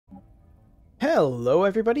Hello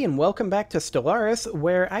everybody and welcome back to Stellaris,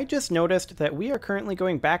 where I just noticed that we are currently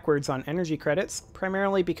going backwards on energy credits,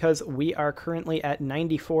 primarily because we are currently at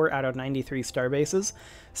 94 out of 93 starbases,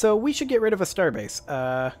 so we should get rid of a starbase.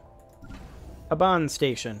 A bond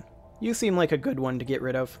station. You seem like a good one to get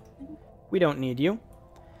rid of. We don't need you.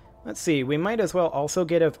 Let's see, we might as well also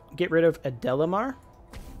get rid of Adelamar.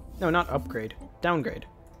 No, not upgrade. Downgrade.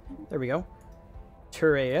 There we go.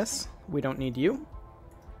 Atraitus, we don't need you.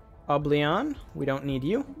 Oblion, we don't need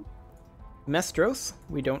you. Mestros,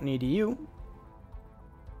 we don't need you.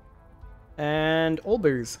 And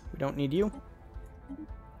Olbers, we don't need you.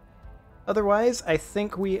 Otherwise, I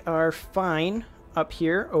think we are fine up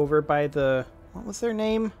here over by the... What was their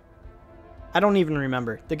name? I don't even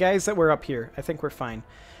remember. The guys that were up here, I think we're fine.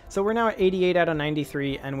 So we're now at 88 out of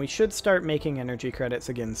 93, and we should start making energy credits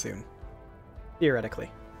again soon. Theoretically.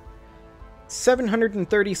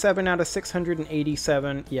 737 out of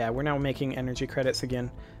 687. Yeah, we're now making energy credits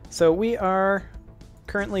again. So we are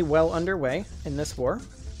currently well underway in this war.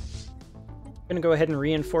 I'm going to go ahead and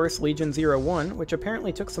reinforce Legion 01, which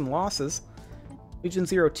apparently took some losses. Legion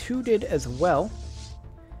 02 did as well.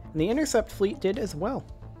 And the Intercept Fleet did as well.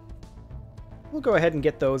 We'll go ahead and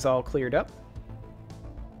get those all cleared up.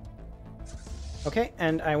 Okay,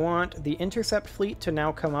 and I want the Intercept Fleet to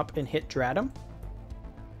now come up and hit Dratum.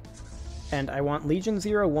 And I want Legion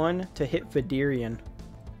 01 to hit Vidirian,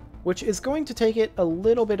 which is going to take it a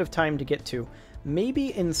little bit of time to get to.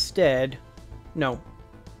 Maybe instead... No.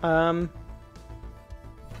 How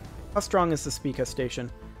strong is the Spica station?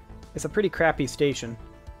 It's a pretty crappy station.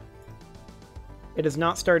 It has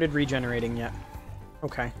not started regenerating yet.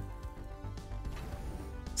 Okay.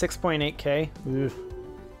 6.8k. Ugh.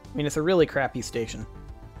 I mean, it's a really crappy station.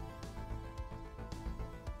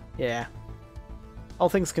 Yeah. All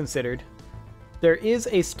things considered. There is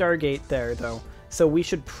a Stargate there, though, so we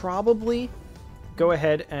should probably go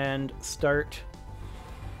ahead and start...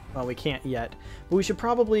 Well, we can't yet, but we should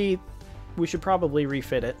probably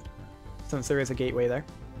refit it, since there is a gateway there.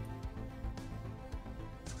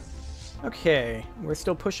 Okay, we're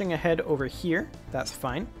still pushing ahead over here. That's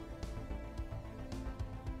fine.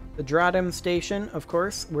 The Dratum station, of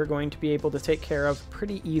course, we're going to be able to take care of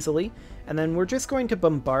pretty easily, and then we're just going to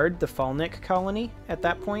bombard the Falnik colony at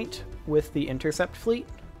that point with the Intercept Fleet.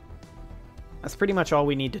 That's pretty much all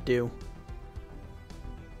we need to do.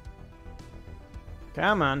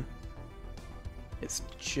 Come on. It's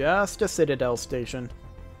just a Citadel station.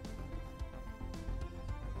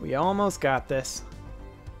 We almost got this.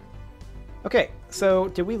 Okay, so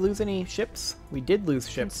did we lose any ships? We did lose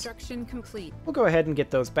ships. Construction complete. We'll go ahead and get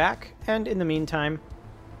those back, and in the meantime,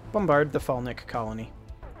 bombard the Falnik colony.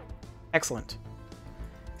 Excellent.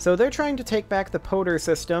 So they're trying to take back the Poder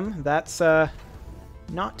system. That's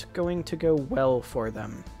not going to go well for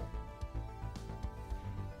them.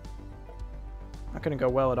 Not going to go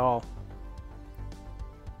well at all.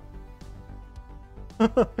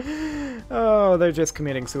 Oh, they're just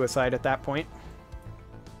committing suicide at that point.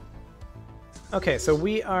 Okay, so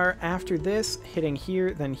we are, after this, hitting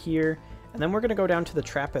here, then here, and then we're going to go down to the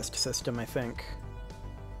Trappist system, I think.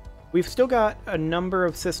 We've still got a number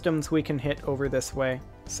of systems we can hit over this way,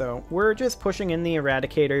 so we're just pushing in the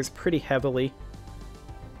Eradicators pretty heavily.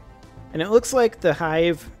 And it looks like the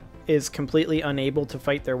Hive is completely unable to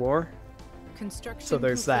fight their war, so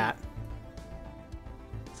there's that.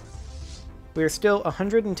 We're still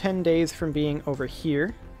 110 days from being over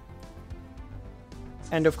here.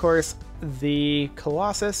 And of course, the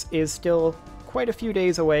Colossus is still quite a few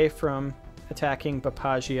days away from attacking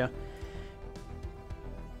Bapagia.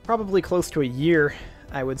 Probably close to a year,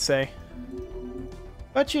 I would say.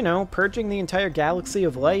 But, you know, purging the entire galaxy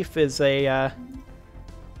of life is a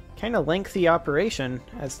kind of lengthy operation,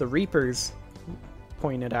 as the Reapers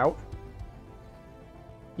pointed out.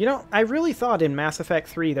 You know, I really thought in Mass Effect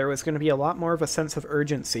 3 there was going to be a lot more of a sense of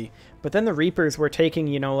urgency, but then the Reapers were taking,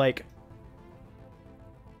 you know, like,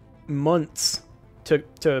 months to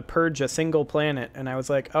purge a single planet, and I was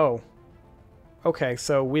like, oh, okay,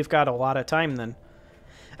 so we've got a lot of time then.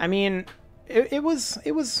 I mean, it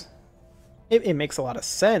makes a lot of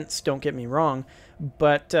sense, don't get me wrong,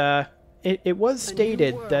 but it was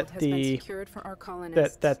stated that the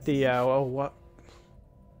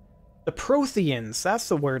Protheans, that's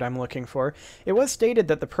the word I'm looking for. It was stated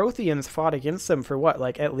that the Protheans fought against them for what,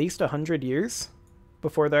 like at least 100 years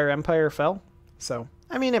before their empire fell? So,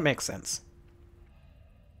 I mean, it makes sense.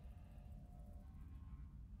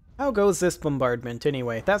 How goes this bombardment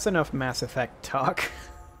anyway? That's enough Mass Effect talk.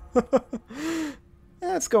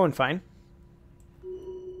 It's going fine.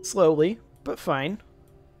 Slowly, but fine.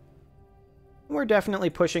 We're definitely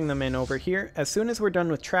pushing them in over here. As soon as we're done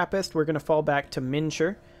with Trappist, we're going to fall back to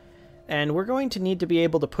Minsure. And we're going to need to be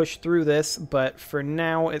able to push through this, but for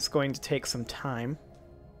now it's going to take some time.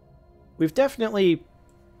 We've definitely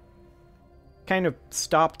kind of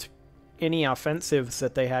stopped any offensives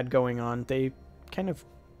that they had going on. They kind of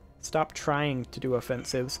stopped trying to do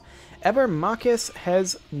offensives. Ebermachus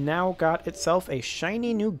has now got itself a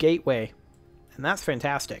shiny new gateway, and that's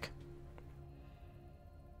fantastic.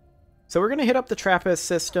 So we're going to hit up the Trappist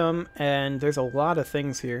system, and there's a lot of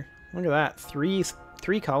things here. Look at that,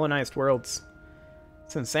 three colonized worlds.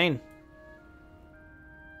 It's insane.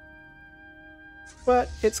 But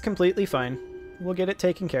it's completely fine. We'll get it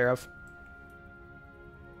taken care of.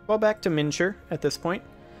 Fall back to Minsure at this point.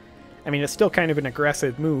 I mean, it's still kind of an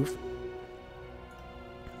aggressive move.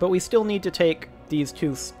 But we still need to take these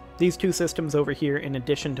two systems over here in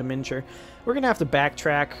addition to Minsure. We're going to have to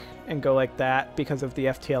backtrack and go like that because of the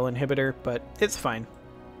FTL inhibitor, but it's fine.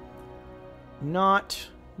 Not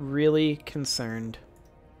really concerned.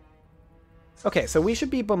 Okay, so we should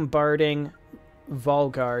be bombarding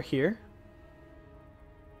Volgar here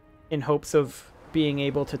in hopes of being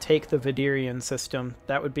able to take the Vidirian system.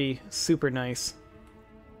 That would be super nice.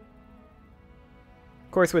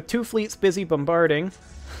 Of course, with 2 fleets busy bombarding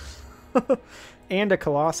and a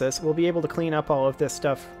Colossus, we'll be able to clean up all of this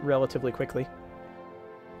stuff relatively quickly.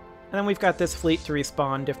 And then we've got this fleet to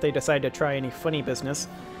respond if they decide to try any funny business.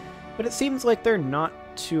 But it seems like they're not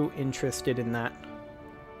too interested in that,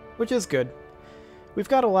 which is good. We've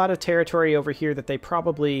got a lot of territory over here that they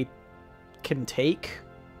probably can take.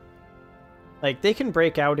 Like, they can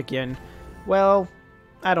break out again. Well,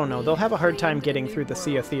 I don't know. They'll have a hard time getting through the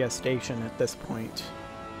Ciothea station at this point.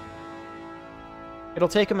 It'll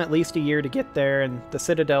take them at least a year to get there, and the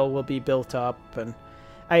Citadel will be built up, and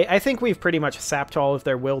I think we've pretty much sapped all of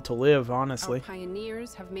their will to live, honestly.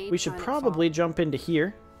 We should probably jump into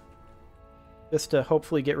here, just to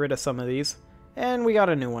hopefully get rid of some of these. And we got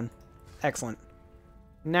a new one. Excellent.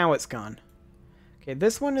 Now it's gone. Okay,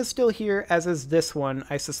 this one is still here, as is this one.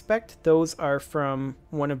 I suspect those are from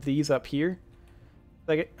one of these up here.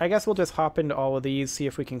 Like, I guess we'll just hop into all of these, see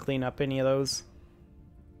if we can clean up any of those.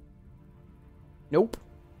 Nope.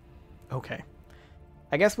 Okay.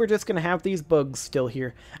 I guess we're just going to have these bugs still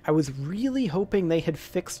here. I was really hoping they had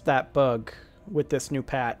fixed that bug with this new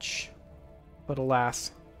patch, but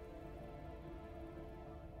alas.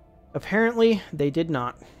 Apparently, they did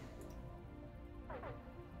not.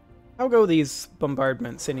 How go these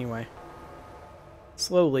bombardments, anyway?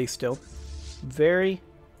 Slowly, still. Very,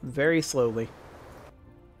 very slowly.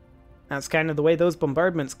 That's kind of the way those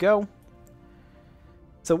bombardments go.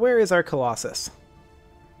 So where is our Colossus?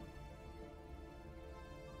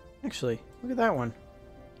 Actually, look at that one.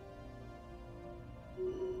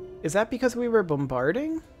 Is that because we were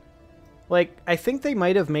bombarding? Like, I think they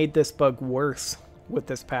might have made this bug worse with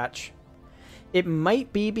this patch. It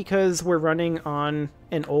might be because we're running on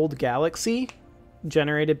an old galaxy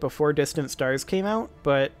generated before Distant Stars came out,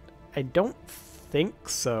 but I don't think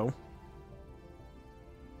so.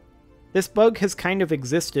 This bug has kind of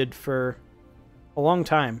existed for a long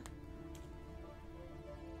time.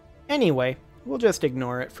 Anyway, we'll just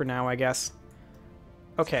ignore it for now, I guess.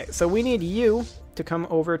 Okay, so we need you to come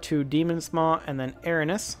over to Demon's Maw and then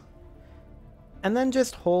Aranus, and then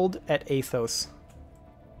just hold at Athos.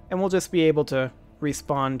 And we'll just be able to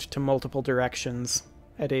respond to multiple directions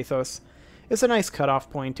at Athos. It's a nice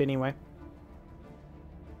cutoff point anyway.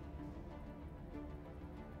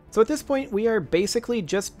 So at this point, we are basically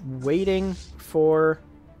just waiting for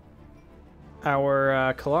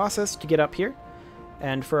our Colossus to get up here,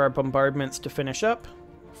 and for our bombardments to finish up,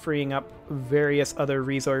 freeing up various other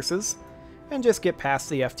resources, and just get past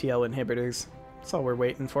the FTL inhibitors. That's all we're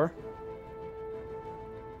waiting for.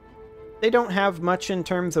 They don't have much in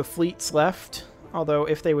terms of fleets left, although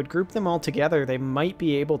if they would group them all together, they might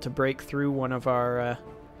be able to break through one of our...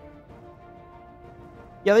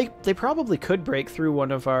 Yeah, they probably could break through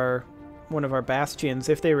one of our bastions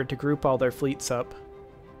if they were to group all their fleets up.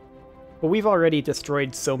 But we've already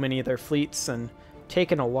destroyed so many of their fleets and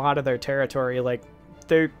taken a lot of their territory, like,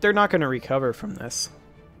 they're not going to recover from this.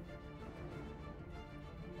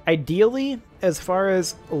 Ideally, as far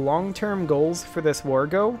as long-term goals for this war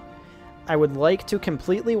go, I would like to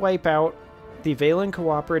completely wipe out the Valen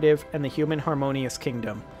Cooperative and the Human Harmonious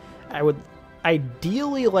Kingdom. I would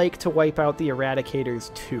ideally like to wipe out the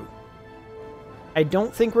Eradicators too. I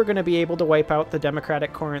don't think we're going to be able to wipe out the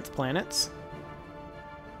Democratic Corinth planets,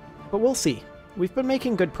 but we'll see. We've been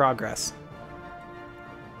making good progress.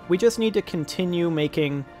 We just need to continue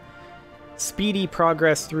making speedy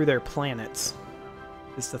progress through their planets,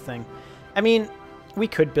 is the thing. I mean, we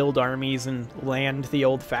could build armies and land the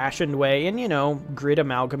old-fashioned way and, you know, grid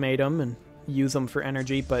amalgamate them and use them for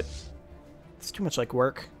energy, but it's too much like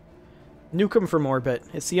work. Nuke them from orbit.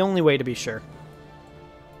 It's the only way to be sure.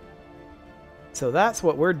 So that's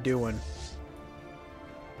what we're doing.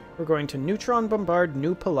 We're going to neutron bombard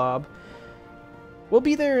New Palab. We'll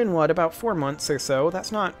be there in, what, about 4 months or so.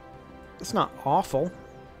 That's not awful.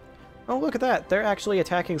 Oh, look at that. They're actually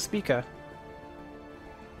attacking Spica.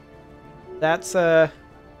 That's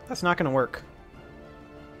not gonna work.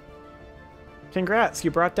 Congrats,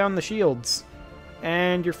 you brought down the shields.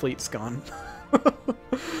 And your fleet's gone.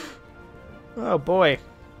 Oh boy.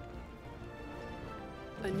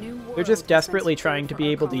 They're just desperately trying to be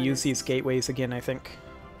able to use these gateways again, I think.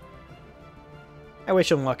 I wish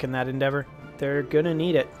them luck in that endeavor. They're gonna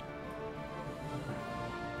need it.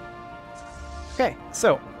 Okay,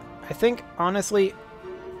 so I think, honestly,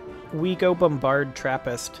 we go bombard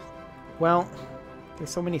Trappist. Well,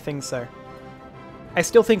 there's so many things there. I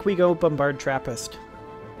still think we go bombard Trappist.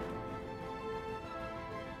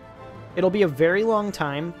 It'll be a very long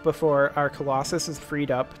time before our Colossus is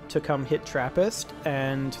freed up to come hit Trappist,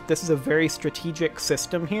 and this is a very strategic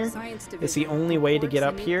system here. It's the only way to get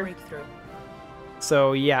up here.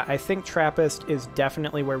 So yeah, I think Trappist is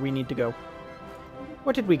definitely where we need to go.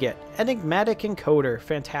 What did we get? Enigmatic Encoder.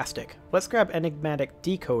 Fantastic. Let's grab Enigmatic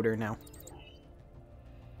Decoder now.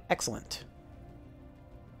 Excellent.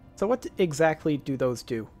 So what exactly do those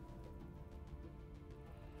do?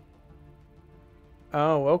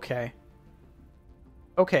 Oh, okay.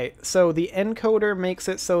 Okay, so the encoder makes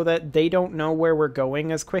it so that they don't know where we're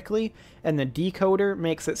going as quickly, and the decoder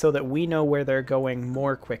makes it so that we know where they're going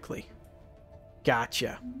more quickly.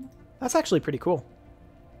 Gotcha. That's actually pretty cool.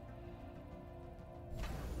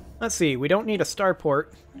 Let's see, we don't need a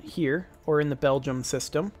starport here, or in the Belgium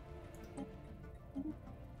system.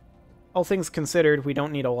 All things considered, we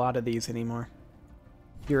don't need a lot of these anymore.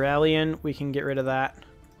 Uralian, we can get rid of that.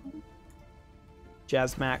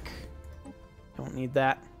 Jasmac, don't need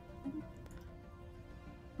that.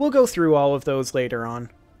 We'll go through all of those later on.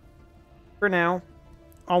 For now,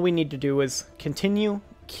 all we need to do is continue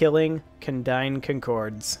killing Condign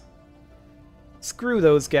Concords. Screw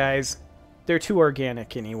those guys. They're too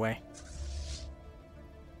organic anyway.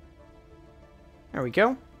 There we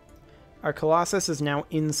go. Our Colossus is now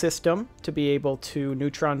in system to be able to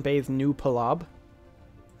neutron bathe New Palab.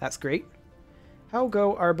 That's great. How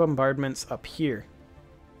go our bombardments up here?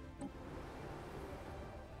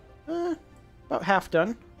 About half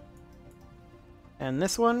done. And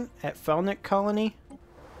this one at Felnick Colony.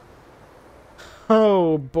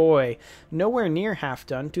 Oh boy. Nowhere near half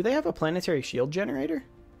done. Do they have a planetary shield generator?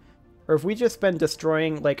 Or have we just been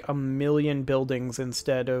destroying like 1,000,000 buildings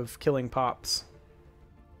instead of killing pops?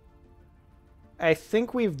 I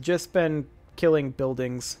think we've just been killing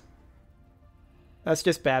buildings. That's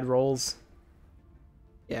just bad rolls.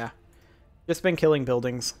 Yeah. Just been killing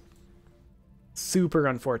buildings. Super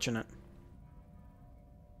unfortunate.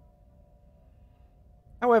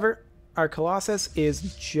 However, our Colossus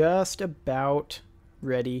is just about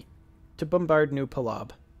ready to bombard New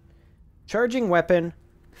Palab. Charging weapon,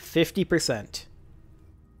 50%.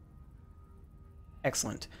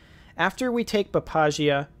 Excellent. After we take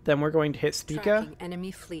Bapagia, then we're going to hit Spica.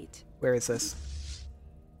 Enemy fleet. Where is this?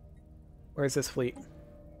 Where is this fleet?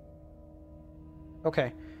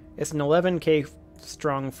 Okay. It's an 11k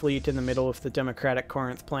strong fleet in the middle of the Democratic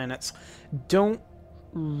Corinth planets. Don't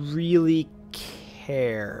really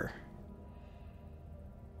care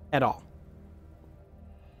at all.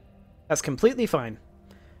 That's completely fine.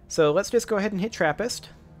 So let's just go ahead and hit Trappist.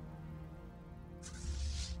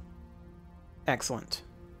 Excellent.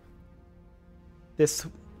 This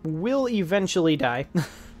will eventually die,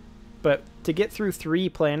 but to get through 3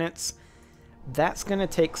 planets, that's going to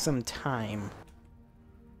take some time.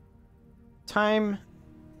 Time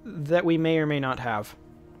that we may or may not have.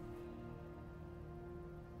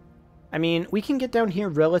 I mean, we can get down here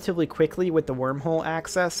relatively quickly with the wormhole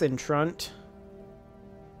access in Trunt.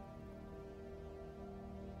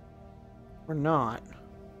 Or not.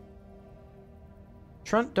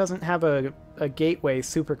 Trunt doesn't have a gateway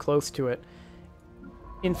super close to it.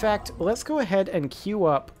 In fact, let's go ahead and queue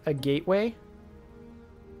up a gateway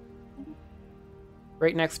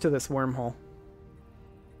right next to this wormhole.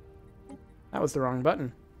 That was the wrong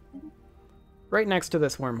button. Right next to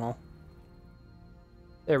this wormhole.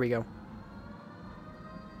 There we go.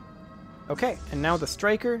 Okay, and now the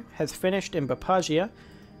Striker has finished in Bapagia.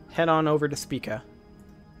 Head on over to Spica.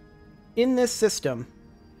 In this system,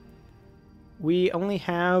 we only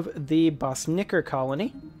have the Bosnicker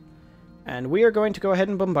colony, and we are going to go ahead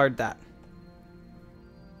and bombard that.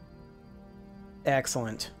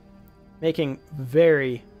 Excellent. Making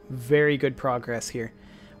very, very good progress here.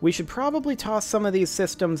 We should probably toss some of these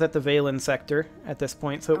systems at the Valen sector at this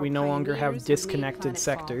point so that we no longer have disconnected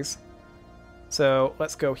sectors. So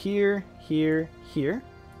let's go here, here, here,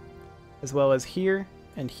 as well as here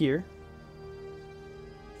and here.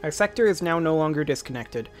 Our sector is now no longer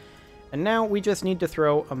disconnected. And now we just need to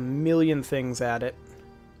throw a million things at it.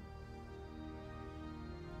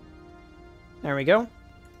 There we go.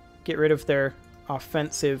 Get rid of their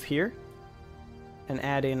offensive here. And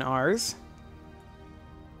add in ours.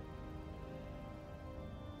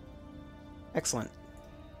 Excellent.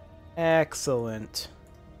 Excellent.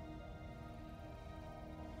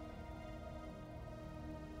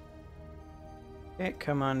 Okay,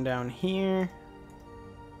 come on down here.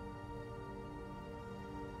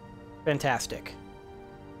 Fantastic.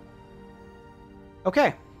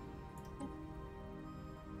 Okay.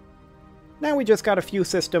 Now we just got a few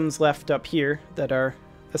systems left up here that are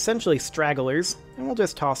essentially stragglers, and we'll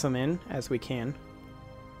just toss them in as we can.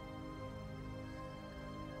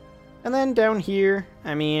 And then down here,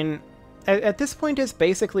 I mean, at this point it's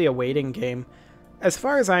basically a waiting game. As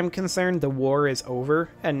far as I'm concerned, the war is over,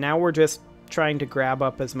 and now we're just trying to grab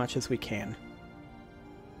up as much as we can.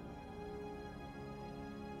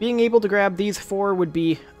 Being able to grab these 4 would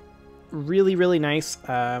be really, really nice.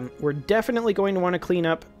 We're definitely going to want to clean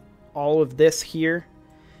up all of this here.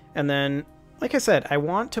 And then, like I said, I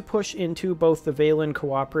want to push into both the Valen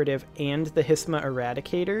Cooperative and the Hisma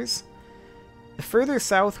Eradicators. The further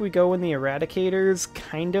south we go in the Eradicators,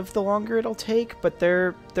 kind of the longer it'll take, but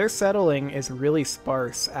their settling is really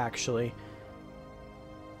sparse, actually.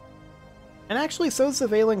 And actually, so is the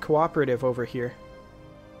Valen Cooperative over here.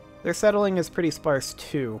 Their settling is pretty sparse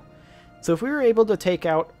too. So if we were able to take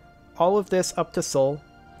out all of this up to Sol,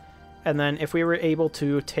 and then if we were able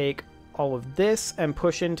to take all of this and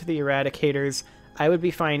push into the Eradicators, I would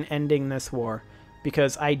be fine ending this war,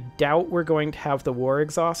 because I doubt we're going to have the war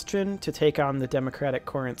exhaustion to take on the Democratic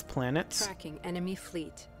Corinth planets. Tracking enemy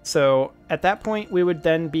fleet. So at that point, we would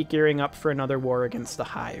then be gearing up for another war against the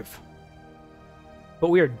Hive. But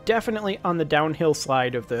we are definitely on the downhill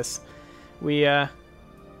slide of this. We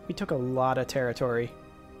took a lot of territory.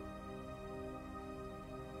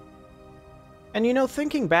 And you know,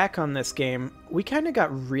 thinking back on this game, we kind of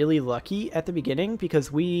got really lucky at the beginning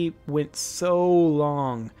because we went so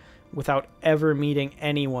long without ever meeting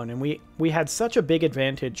anyone, and we had such a big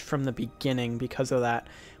advantage from the beginning because of that.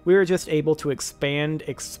 We were just able to expand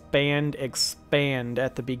at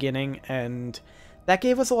the beginning, and that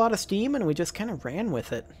gave us a lot of steam, and we just kind of ran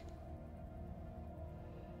with it.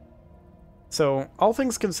 So, all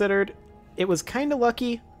things considered, it was kind of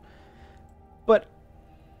lucky, but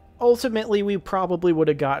ultimately we probably would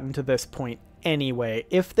have gotten to this point anyway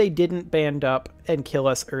if they didn't band up and kill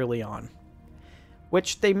us early on.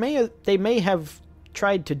 Which they may have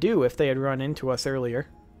tried to do if they had run into us earlier.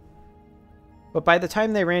 But by the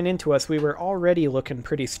time they ran into us, we were already looking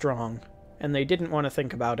pretty strong, and they didn't want to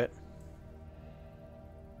think about it.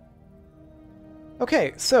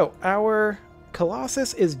 Okay, so our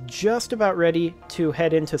Colossus is just about ready to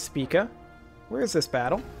head into Spica. Where is this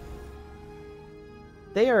battle?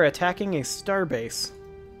 They are attacking a starbase.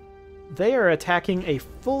 They are attacking a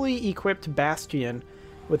fully equipped Bastion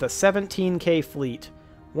with a 17k fleet.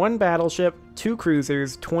 1 battleship, 2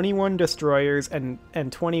 cruisers, 21 destroyers, and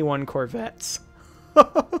 21 corvettes.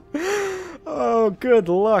 Oh, good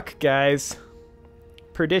luck, guys.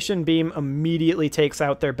 Perdition Beam immediately takes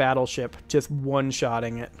out their battleship, just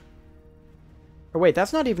one-shotting it. Or wait,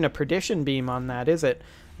 that's not even a Perdition Beam on that, is it?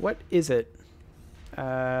 What is it?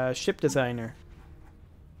 Ship Designer.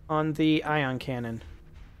 On the Ion Cannon.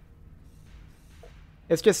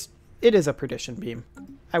 It's just... it is a Perdition Beam.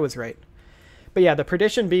 I was right. But yeah, the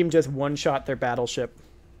Perdition Beam just one-shot their battleship.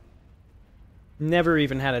 Never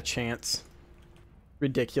even had a chance.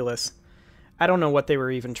 Ridiculous. I don't know what they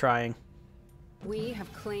were even trying. We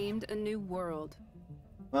have claimed a new world.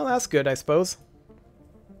 Well, that's good, I suppose.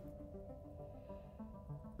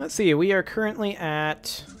 Let's see, we are currently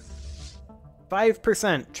at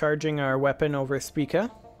 5% charging our weapon over Spica.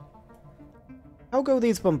 How go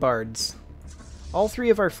these bombards? All 3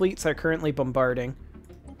 of our fleets are currently bombarding.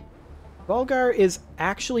 Volgar is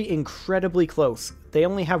actually incredibly close. They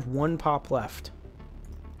only have 1 pop left.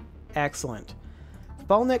 Excellent.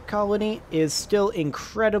 Balnik Colony is still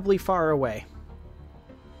incredibly far away.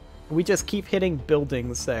 We just keep hitting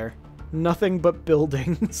buildings there. Nothing but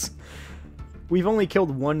buildings. We've only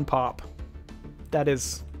killed 1 pop. That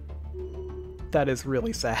is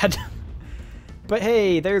really sad. But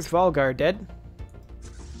hey, there's Volgar dead.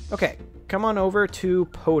 Okay, come on over to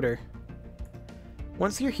Poder.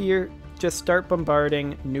 Once you're here, just start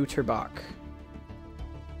bombarding New Turbach.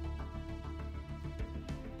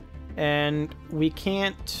 And we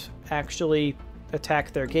can't actually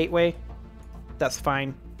attack their gateway. That's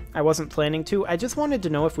fine. I wasn't planning to. I just wanted to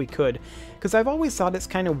know if we could, because I've always thought it's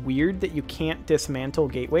kind of weird that you can't dismantle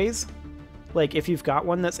gateways. Like, if you've got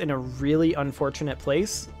one that's in a really unfortunate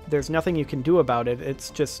place, there's nothing you can do about it.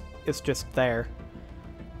 It's just there.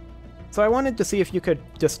 So I wanted to see if you could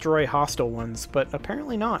destroy hostile ones, but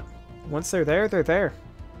apparently not. Once they're there, they're there.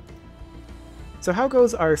 So how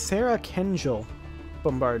goes our Sarah Kengel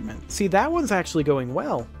bombardment? See, that one's actually going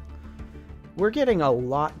well. We're getting a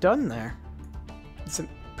lot done there. It's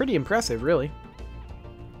pretty impressive, really.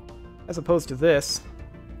 As opposed to this,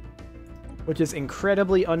 which is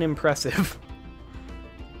incredibly unimpressive.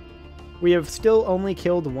 We have still only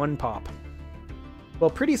killed one pop. Well,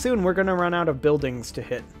 pretty soon we're going to run out of buildings to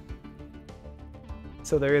hit.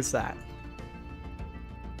 So there is that.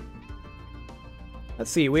 Let's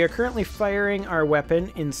see, we are currently firing our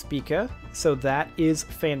weapon in Spica, so that is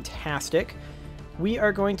fantastic. We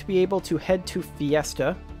are going to be able to head to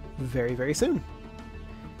Fiesta very, very soon.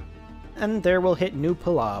 And there we'll hit New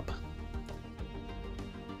Palab.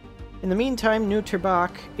 In the meantime, New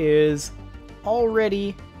Turbach is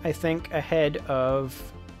already, I think, ahead of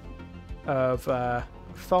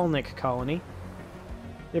Falnik Colony.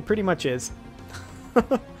 It pretty much is.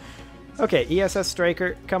 Okay, ESS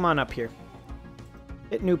Striker, come on up here.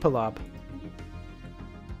 Hit New Palab.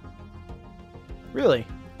 Really?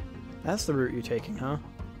 That's the route you're taking, huh?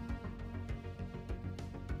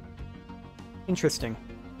 Interesting.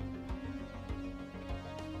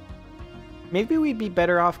 Maybe we'd be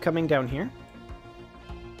better off coming down here.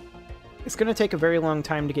 It's going to take a very long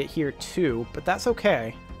time to get here too, but that's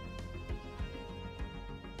okay.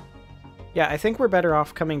 Yeah, I think we're better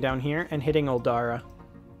off coming down here and hitting Oldara.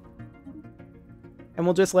 And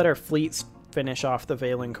we'll just let our fleets finish off the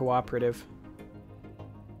Valen Cooperative.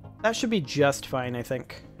 That should be just fine, I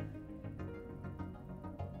think.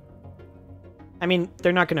 I mean,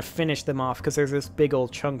 they're not going to finish them off because there's this big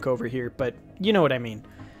old chunk over here, but you know what I mean.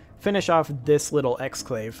 Finish off this little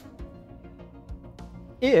exclave.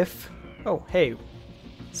 If... Oh, hey.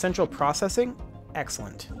 Central processing?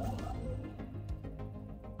 Excellent.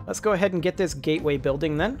 Let's go ahead and get this gateway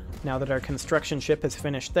building then, now that our construction ship has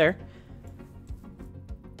finished there.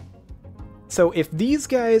 So if these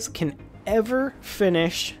guys can ever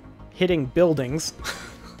finish hitting buildings,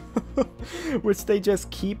 which they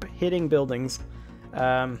just keep hitting buildings,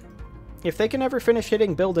 if they can ever finish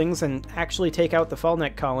hitting buildings and actually take out the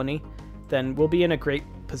Falnek colony, then we'll be in a great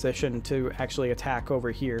position to actually attack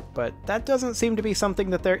over here, but that doesn't seem to be something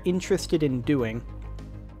that they're interested in doing.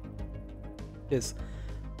 Is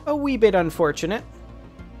a wee bit unfortunate.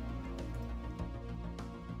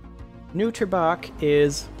 New Turbach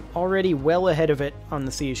is already well ahead of it on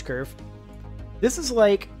the siege curve. This is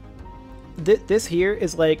like... this here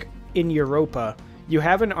is like in Europa. You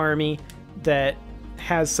have an army that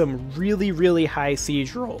has some really, really high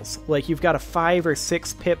siege rolls. Like, you've got a 5 or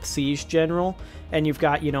 6 pip siege general, and you've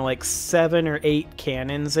got, you know, like 7 or 8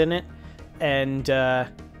 cannons in it, and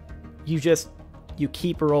you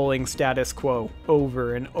keep rolling status quo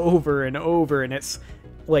over and over and over, and it's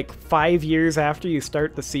like 5 years after you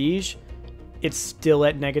start the siege, it's still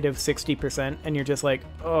at negative 60%, and you're just like,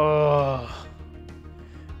 oh,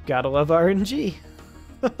 gotta love RNG.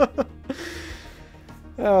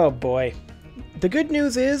 Oh boy. The good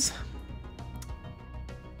news is,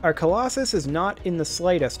 our Colossus is not in the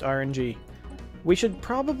slightest RNG. We should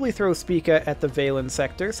probably throw Spica at the Valen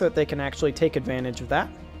sector so that they can actually take advantage of that.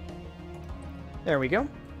 There we go.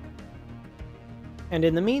 And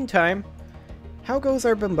in the meantime, how goes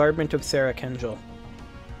our bombardment of Sarah Kengel?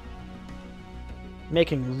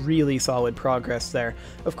 Making really solid progress there.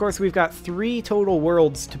 Of course, we've got 3 total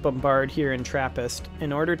worlds to bombard here in Trappist.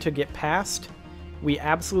 In order to get past, we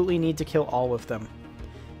absolutely need to kill all of them.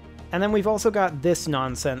 And then we've also got this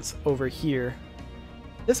nonsense over here.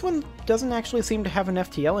 This one doesn't actually seem to have an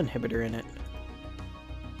FTL inhibitor in it.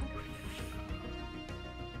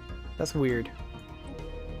 That's weird.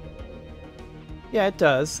 Yeah, it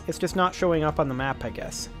does. It's just not showing up on the map, I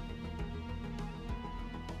guess.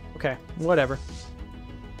 Okay, whatever.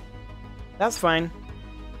 That's fine.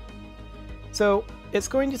 So, it's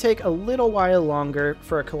going to take a little while longer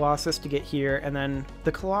for a Colossus to get here, and then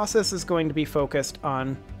the Colossus is going to be focused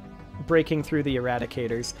on breaking through the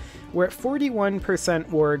Eradicators. We're at 41%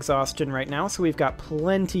 war exhaustion right now, so we've got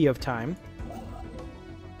plenty of time.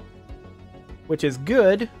 Which is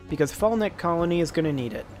good, because Falnik Colony is going to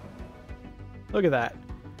need it. Look at that.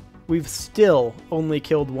 We've still only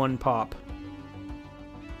killed 1 pop.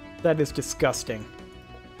 That is disgusting.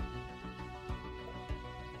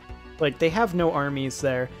 Like, they have no armies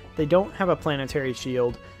there. They don't have a planetary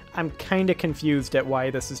shield. I'm kind of confused at why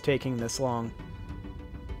this is taking this long.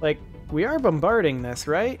 Like, we are bombarding this,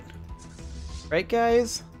 right? Right,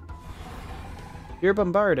 guys? You're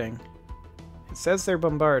bombarding. It says they're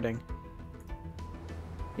bombarding.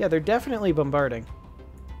 Yeah, they're definitely bombarding.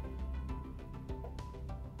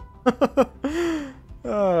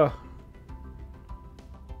 Oh.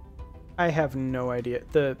 I have no idea.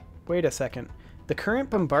 Wait a second. The current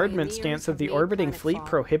bombardment stance of the orbiting fleet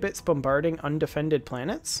prohibits bombarding undefended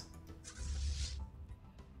planets?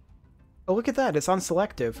 Oh, look at that. It's on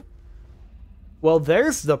selective. Well,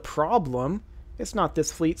 there's the problem. It's not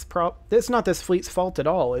this fleet's fault at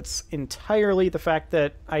all. It's entirely the fact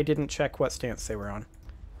that I didn't check what stance they were on.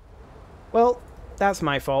 Well, that's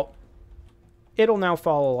my fault. It'll now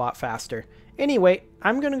fall a lot faster. Anyway,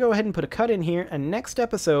 I'm going to go ahead and put a cut in here, and next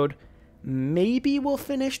episode, maybe we'll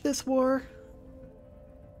finish this war?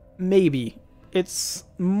 Maybe. It's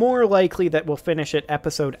more likely that we'll finish it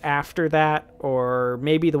episode after that, or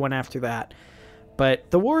maybe the one after that. But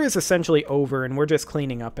the war is essentially over, and we're just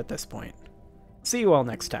cleaning up at this point. See you all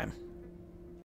next time.